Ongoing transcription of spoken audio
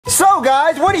So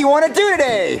guys, what do you want to do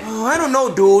today? Oh, I don't know,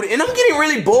 dude, and I'm getting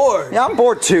really bored. Yeah, I'm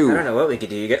bored too. I don't know what we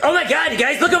could do. You guys. Oh my God, you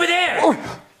guys, look over there!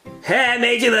 Oh. Hey, I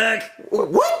made you look.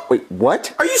 What? Wait,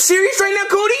 what? Are you serious right now,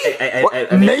 Cody?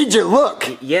 I mean, made you look.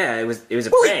 Yeah, it was a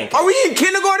prank. Are we in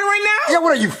kindergarten right now? Yeah,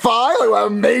 what are you, 5? Like, I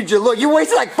made you look. You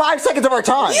wasted like 5 seconds of our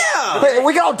time. Yeah. Wait,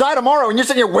 we can all die tomorrow, and you're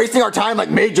sitting here wasting our time like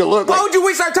made you look. Why would you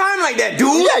waste our time like that,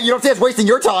 dude? Yeah, you don't say it's wasting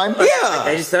your time. Yeah.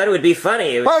 I just thought it would be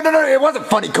funny. Oh, no, it wasn't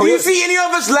funny, Cody. Do you see any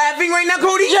of us laughing right now,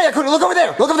 Cody? Yeah, Cody, look over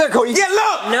there. Look over there, Cody. Yeah,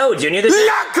 look. No, Junior,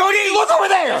 Look, Cody. Look over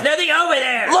there. there's nothing over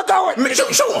there. Look over.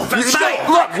 Show him.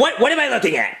 Look. What am I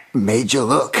looking at? Made you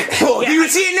look. Oh, do you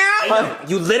see it now? I know.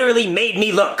 You literally made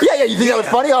me look. Yeah, you think that was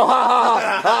funny? Oh, ha,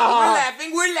 ha, ha.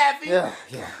 We're laughing.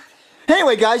 Yeah.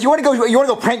 Anyway, guys, you want to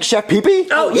go prank Chef Pee-Pee?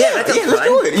 Oh, yeah, that's let's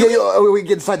do it. Yeah, we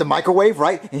get inside the microwave,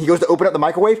 right? And he goes to open up the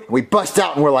microwave, and we bust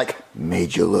out, and we're like,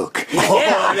 made you look.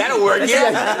 Oh, that'll work,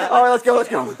 yeah. All right, let's go.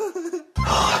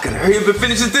 Oh, I gotta hurry up and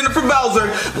finish this dinner for Bowser.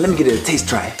 Let me get a taste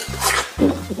try.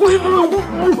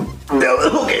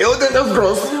 Okay, that was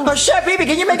gross. Chef Pee-Pee,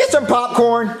 can you make us some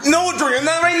popcorn? No, Drew,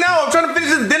 not right now. I'm trying to finish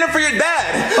this dinner for your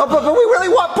dad. Oh, but we really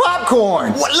want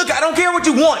popcorn. What? Look, I don't care what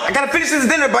you want. I gotta finish this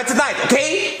dinner by tonight,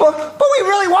 okay? But we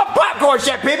really want popcorn,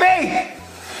 Chef Pee-Pee.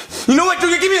 You know what,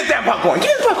 Junior? Give me the damn popcorn. Give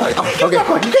me the popcorn. Oh, okay.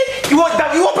 Popcorn, okay? You want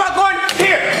popcorn?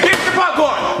 Here's your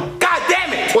popcorn. God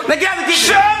damn it. Now get out of the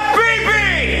kitchen. Chef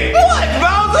Pee-Pee! What,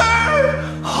 Bowser?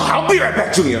 I'll be right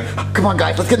back, Junior. Come on,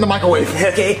 guys, let's get in the microwave.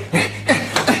 Okay.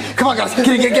 Come on, guys, get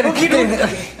in.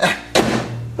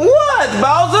 What,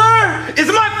 Bowser? Is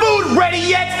my food ready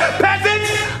yet, peasant?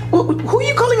 Who are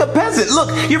you calling a peasant? Look,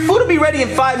 your food will be ready in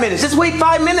 5 minutes. Just wait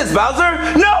 5 minutes, Bowser.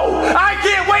 No, I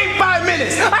can't wait 5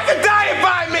 minutes. I could die in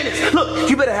 5 minutes. Look,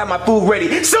 you better have my food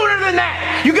ready sooner than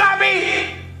that. You got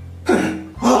me?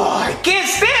 Oh, I can't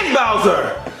stand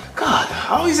Bowser. God,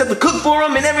 I always have to cook for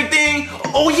him and everything.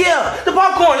 Oh yeah, the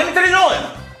popcorn. Let me turn it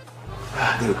on.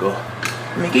 There we go.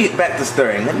 Let me get back to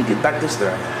stirring.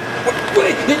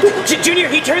 Wait, Junior,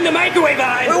 he turned the microwave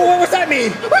on. What's that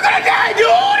mean? We're gonna die,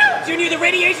 dude! Junior, the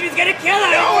radiation is gonna kill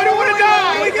us. No, I don't wanna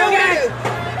die!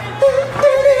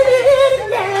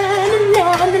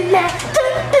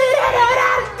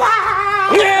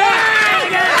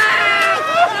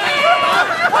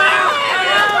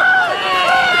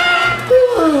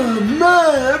 Oh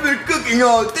man, I've been cooking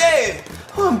all day.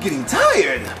 Oh, I'm getting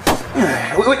tired.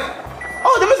 Wait.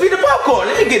 Oh, that must be the popcorn.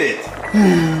 Let me get it.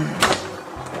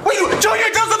 Wait, Junior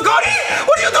Joseph Cody?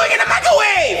 What are you doing in the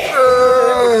microwave?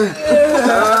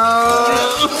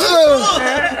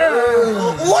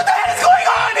 What the hell is going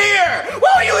on here?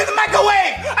 Why are you in the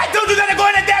microwave? I told you that I'm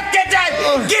going to damn kitchen.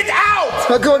 Get out!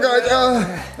 Come on, guys.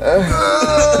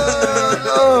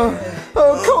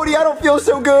 Oh, Cody, I don't feel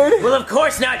so good. Well, of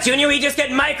course not, Junior. We just get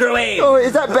microwaved. Oh,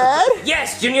 is that bad?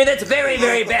 Yes, Junior, that's very,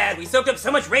 very bad. We soaked up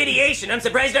so much radiation, I'm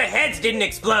surprised our heads didn't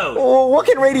explode. Well, what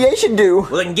can radiation do?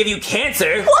 Well, it can give you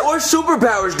cancer. What? Or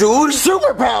superpowers, dude.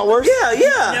 Superpowers?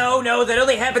 Yeah. No, that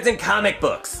only happens in comic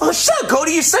books. Oh, shut up,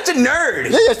 Cody. You're such a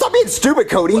nerd. Yeah, stop being stupid,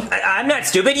 Cody. I'm not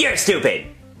stupid, you're stupid.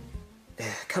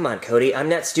 Come on, Cody, I'm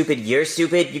not stupid, you're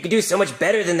stupid. You could do so much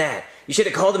better than that. You should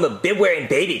have called him a bib-wearing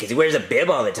baby because he wears a bib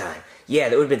all the time. Yeah,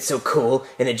 that would have been so cool,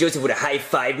 and then Joseph would have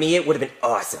high-fived me. It would have been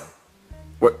awesome.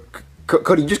 What?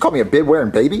 Cody, you just called me a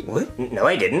bib-wearing baby? What? No,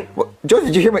 I didn't. What?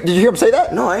 Joseph, did you hear him say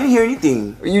that? No, I didn't hear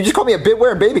anything. You just called me a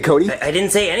bib-wearing baby, Cody. I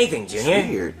didn't say anything, Junior.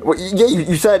 Weird. Well, yeah,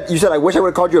 you said I wish I would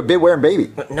have called you a bib-wearing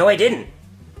baby. No, I didn't.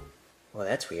 Well,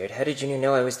 that's weird. How did Junior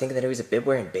know I was thinking that he was a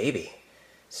bib-wearing baby?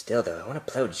 Still, though, I want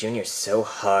to plow Junior so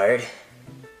hard.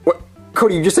 What?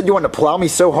 Cody, you just said you wanted to plow me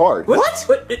so hard. What?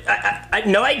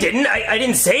 No, I didn't. I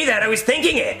didn't say that. I was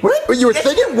thinking it. What? You were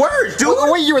thinking words, dude.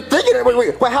 Wait, you were thinking it.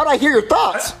 Wait. How did I hear your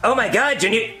thoughts? Oh my God,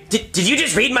 Junior. Did you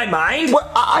just read my mind? What?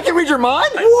 I can read your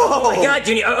mind? Whoa. Oh my God,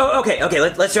 Junior. Okay.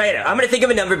 Let's try it out. I'm gonna think of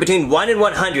a number between 1 and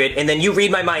 100, and then you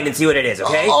read my mind and see what it is.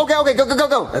 Okay? Okay.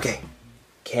 Go. Okay.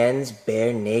 Ken's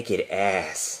bare naked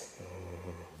ass.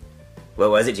 What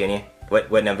was it, Junior?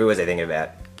 What number was I thinking about?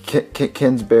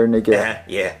 Ken's bare naked.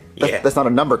 Yeah. That's not a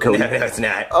number, Cody. No, it's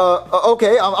not.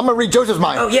 Okay. I'm gonna read Joseph's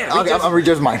mind. Oh yeah. I'm gonna read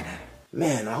Joseph's mind.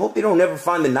 Man, I hope they don't ever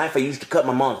find the knife I used to cut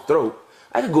my mom's throat.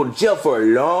 I could go to jail for a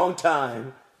long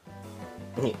time.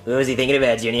 What was he thinking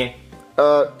about, Junior?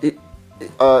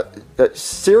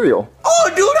 Cereal. Oh,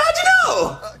 dude, how'd you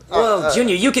know? Whoa,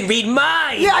 Junior, you can read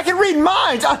minds! Yeah, I can read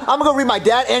minds! I'm gonna go read my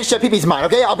dad and Chef Pee-Pee's mind,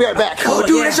 okay? I'll be right back. Oh,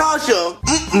 dude, yeah. that's awesome.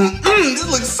 This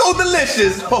looks so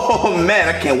delicious. Oh, man,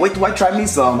 I can't wait till I try me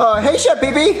some. Hey, Chef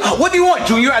Pee-Pee. What do you want,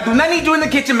 Junior? I do not need you in the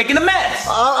kitchen making a mess.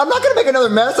 I'm not gonna make another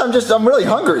mess. I'm really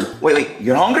hungry. Wait,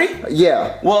 you're hungry?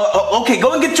 Yeah. Well, okay,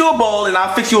 go and get you a bowl and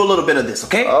I'll fix you a little bit of this,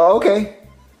 okay? Okay.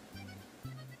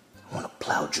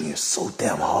 plow Junior so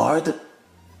damn hard.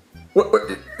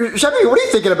 Sheppy, what are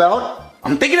you thinking about?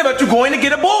 I'm thinking about you going to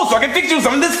get a bowl so I can fix you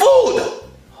some of this food.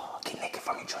 Oh, get naked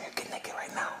for me, Junior. Get naked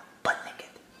right now. Butt naked.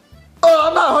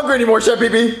 I'm not hungry anymore,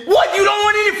 Sheppy. What? You don't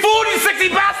want any food, you sexy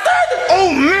bastard?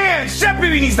 Oh, man. Chef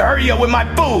Baby needs to hurry up with my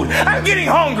food. I'm getting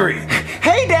hungry.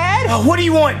 Hey, Dad. What do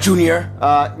you want, Junior?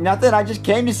 Nothing. I just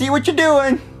came to see what you're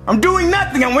doing. I'm doing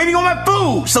nothing. I'm waiting on my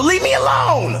food. So leave me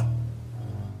alone.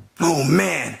 Oh,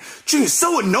 man. Junior's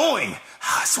so annoying.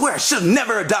 I swear I should have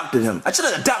never adopted him. I should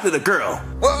have adopted a girl.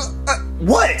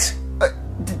 What?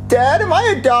 Dad, am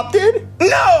I adopted?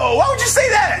 No! Why would you say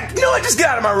that? You know what? Just get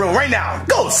out of my room right now.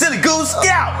 Go, silly goose.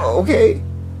 Get out. Okay.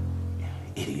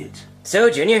 Idiot. So,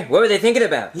 Junior, what were they thinking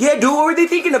about? Yeah, dude, what were they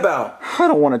thinking about? I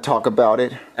don't want to talk about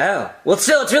it. Oh. Well,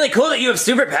 still, it's really cool that you have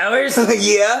superpowers.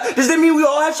 Yeah? Does that mean we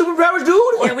all have superpowers,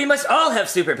 dude? Yeah, we must all have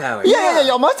superpowers. Yeah,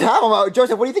 y'all must have them.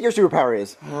 Joseph, what do you think your superpower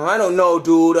is? I don't know,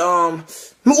 dude.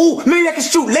 Ooh, maybe I can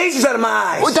shoot lasers out of my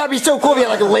eyes. Well, that'd be so cool if you had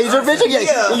like a laser vision.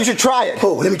 Yeah, you should try it.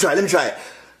 Oh, let me try it.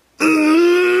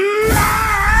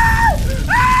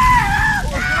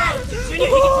 Junior, he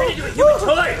can turn into a human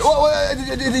torch. Well,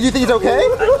 do you think it's okay?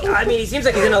 I mean, he seems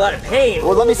like he's in a lot of pain.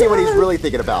 Well, let me see what he's really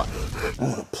thinking about. I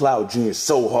want to plow Junior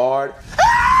so hard.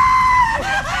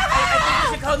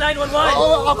 I think we should call 911.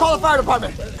 Oh, I'll call the fire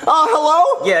department.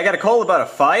 Hello? Yeah, I got a call about a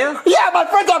fire? Yeah, my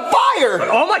friend's on fire!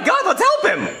 Oh my god, let's help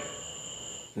him!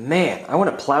 Man, I want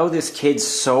to plow this kid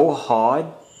so hard.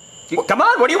 Come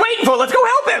on, what are you waiting for? Let's go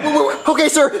help him! Okay,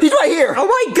 sir, he's right here. Oh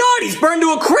my god, he's burned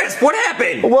to a crisp! What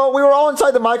happened? Well, we were all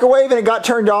inside the microwave and it got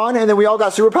turned on, and then we all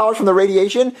got superpowers from the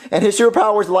radiation, and his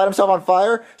superpower was to light himself on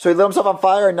fire, so he lit himself on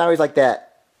fire, and now he's like that.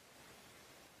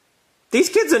 These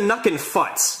kids are knucking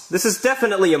futz. This is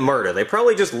definitely a murder. They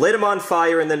probably just lit him on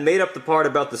fire and then made up the part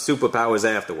about the superpowers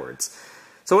afterwards.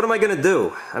 So what am I gonna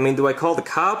do? I mean, do I call the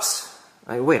cops?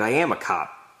 Wait, I am a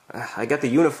cop. I got the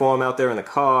uniform out there in the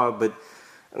car, but...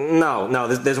 No,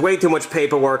 there's way too much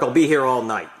paperwork. I'll be here all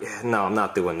night. No, I'm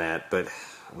not doing that, but...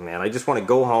 Man, I just want to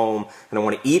go home, and I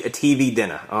want to eat a TV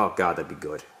dinner. Oh, God, that'd be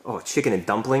good. Oh, chicken and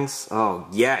dumplings? Oh,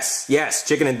 yes,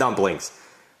 chicken and dumplings.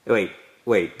 Wait,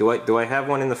 do I have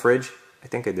one in the fridge? I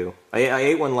think I do. I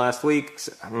ate one last week.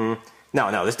 No,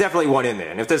 there's definitely one in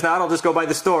there, and if there's not, I'll just go by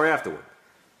the store afterward.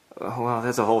 Oh, well,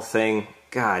 that's a whole thing.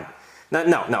 God... No,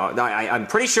 I'm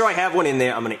pretty sure I have one in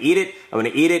there. I'm gonna eat it, and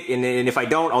if I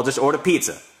don't, I'll just order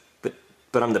pizza.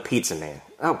 But I'm the pizza man.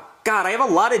 Oh, God, I have a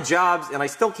lot of jobs, and I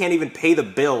still can't even pay the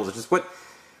bills. It's just,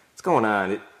 what's going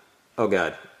on? Oh,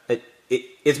 God.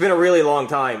 It's been a really long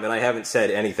time, and I haven't said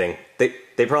anything.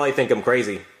 They probably think I'm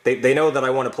crazy. They know that I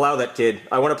want to plow that kid.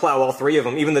 I want to plow all three of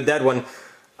them, even the dead one.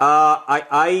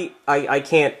 I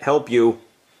can't help you.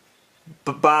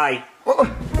 Bye.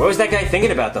 What was that guy thinking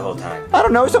about the whole time? I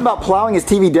don't know, something about plowing his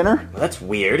TV dinner. Well, that's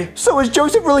weird. So is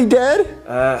Joseph really dead?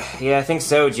 Yeah, I think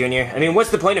so, Junior. I mean,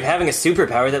 what's the point of having a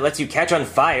superpower that lets you catch on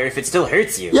fire if it still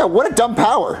hurts you? Yeah, what a dumb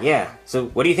power. Yeah, so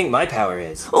what do you think my power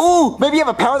is? Ooh, maybe you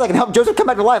have a power that can help Joseph come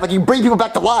back to life, like you bring people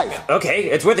back to life. Okay,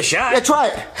 it's worth a shot. Yeah, try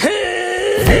it.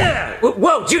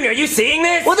 Whoa, Junior, are you seeing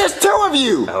this? Well, there's two of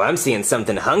you. Oh, I'm seeing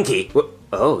something hunky.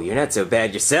 Oh, you're not so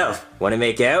bad yourself. Want to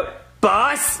make out?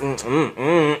 Boss? Cody!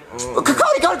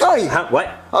 Huh, what?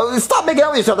 Stop making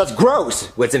out with yourself, that's gross.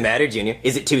 What's the matter, Junior?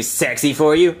 Is it too sexy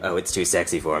for you? Oh, it's too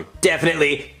sexy for him.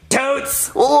 Definitely. Totes!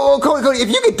 Whoa, Cody, if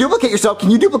you can duplicate yourself,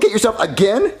 can you duplicate yourself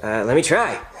again? Let me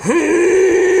try.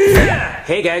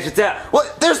 Hey guys, what's up?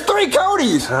 What? There's three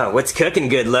Codys! Oh, what's cooking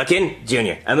good looking?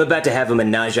 Junior, I'm about to have a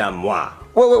menage a moi.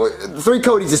 Wait, three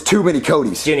Codys is too many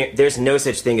Codys. Junior, there's no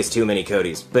such thing as too many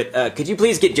Codys. But, could you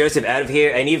please get Joseph out of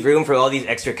here? I need room for all these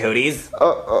extra Codys.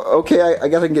 Okay, I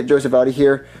guess I can get Joseph out of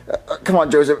here. Come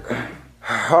on, Joseph.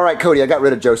 Alright, Cody, I got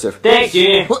rid of Joseph. Thanks,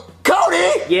 Junior.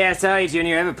 Cody! Yeah, sorry,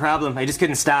 Junior, I have a problem. I just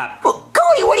couldn't stop.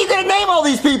 Cody, what are you gonna name all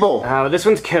these people? This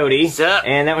one's Cody. Sup?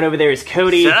 And that one over there is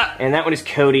Cody. Sup? And that one is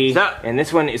Cody. Sup? And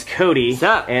this one is Cody.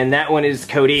 Sup? And that one is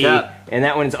Cody. Sup? And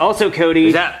that one is also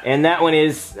Cody. Sup? And that one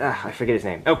is... I forget his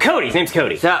name. Oh, Cody! His name's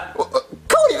Cody. Sup?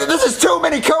 Cody, this is too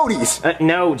many Codys!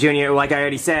 No, Junior, like I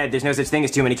already said, there's no such thing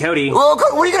as too many Cody. Well,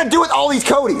 Cody, what are you gonna do with all these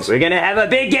Codys? We're gonna have a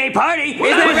big gay party! Isn't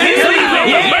it?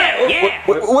 Yeah!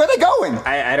 Where are they going?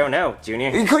 I don't know,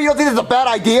 Junior. Cody, you don't think this is a bad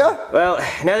idea? Well,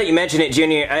 now that you mention it,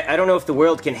 Junior, I don't know if the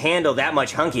world can handle that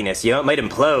much hunkiness, you know? It might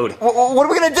implode. What are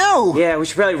we gonna do? Yeah, we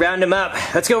should probably round him up.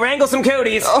 Let's go wrangle some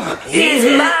Codys. He's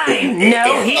mine!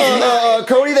 No, he's mine!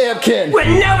 Cody, they have kin.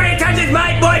 When nobody touches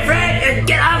my boyfriend,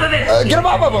 get off of it! Get him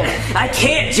off of him! I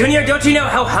can't, Junior. Don't you know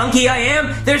how hunky I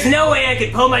am? There's no way I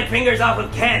could pull my fingers off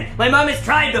of Ken. My mom has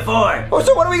tried before. Oh,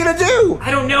 so what are we gonna do?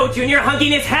 I don't know, Junior.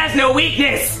 Hunkiness has no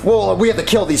weakness. Well, we have to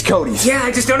kill these Codys. Yeah,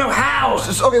 I just don't know how.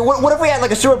 Okay, what if we had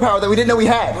like a superpower that we didn't know we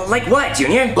had? Like what,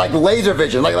 Junior? Like laser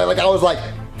vision. Like I was like,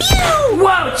 pew!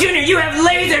 Whoa, Junior, you have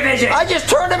laser vision. I just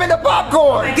turned him into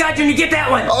popcorn. Oh my God, Junior, get that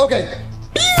one. Okay.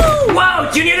 Whoa,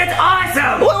 Junior, that's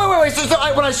awesome! Wait. So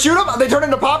when I shoot them, they turn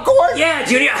into popcorn? Yeah,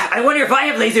 Junior, I wonder if I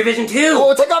have laser vision too.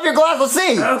 Well, take off your glass, let's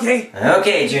see. Okay.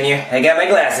 Okay, Junior, I got my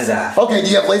glasses off. Okay, do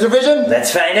you have laser vision?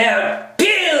 Let's find out. Pew!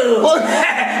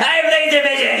 I have laser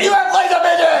vision! You have laser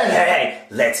vision!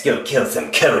 Alright, let's go kill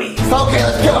some Codys. Okay,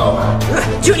 let's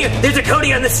go. Junior, there's a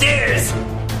Cody on the stairs!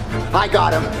 I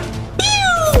got him.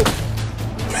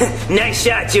 Nice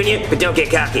shot, Junior, but don't get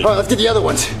cocky. All right, let's get the other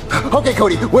ones. Okay,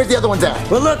 Cody, where's the other ones at?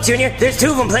 Well, look, Junior, there's two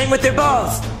of them playing with their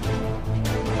balls.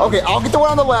 Okay, I'll get the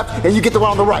one on the left, and you get the one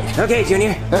on the right. Okay,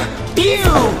 Junior. Pew!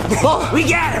 Oh. We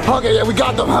got him! Okay, yeah, we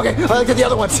got them. Okay, let's get the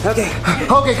other ones. Okay.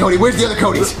 Okay, Cody, where's the other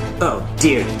Codys? Oh,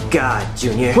 dear God,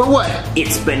 Junior. For what?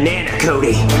 It's Banana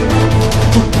Cody.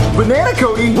 Banana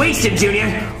Cody? Waste him, Junior.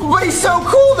 But he's so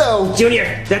cool, though.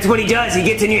 Junior, that's what he does. He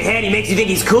gets in your head, he makes you think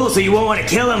he's cool so you won't want to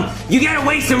kill him. You gotta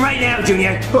waste him right now,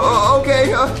 Junior.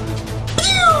 Okay.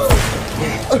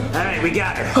 Alright, we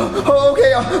got her.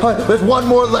 Okay, there's one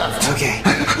more left. Okay.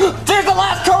 There's the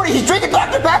last Cody. He's drinking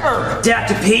Dr. Pepper.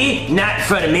 Dr. P, not in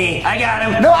front of me. I got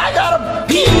him. No, I got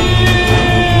him.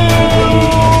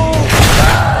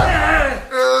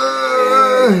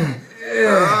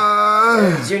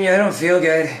 Junior, I don't feel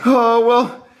good. Oh,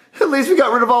 well, at least we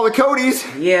got rid of all the Codys.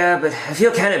 Yeah, but I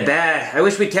feel kind of bad. I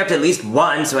wish we kept at least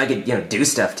one so I could, do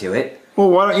stuff to it. Well,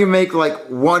 why don't you make, like,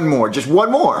 one more? Just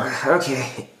one more.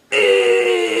 Okay.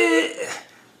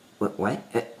 What?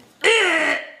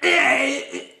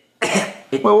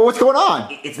 Well, what's going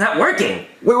on? It's not working.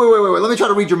 Wait. Let me try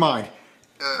to read your mind.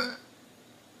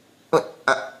 I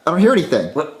don't hear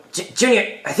anything. What?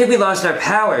 Junior, I think we lost our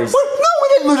powers. What? No, we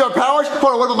didn't lose our powers.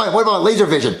 Hold on, what about my laser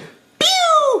vision?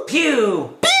 Pew!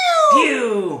 Pew! Pew!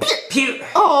 Pew! Pew!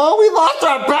 Oh, we lost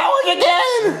our powers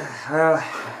again! Well,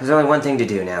 there's only one thing to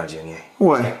do now, Junior.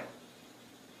 What?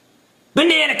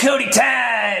 Banana Cody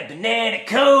time! Banana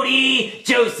Cody!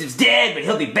 Joseph's dead, but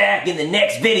he'll be back in the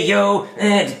next video.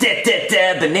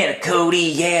 Banana Cody,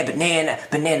 yeah, banana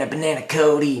Cody, banana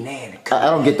Cody. I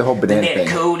don't get the whole banana Banana thing.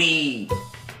 Cody.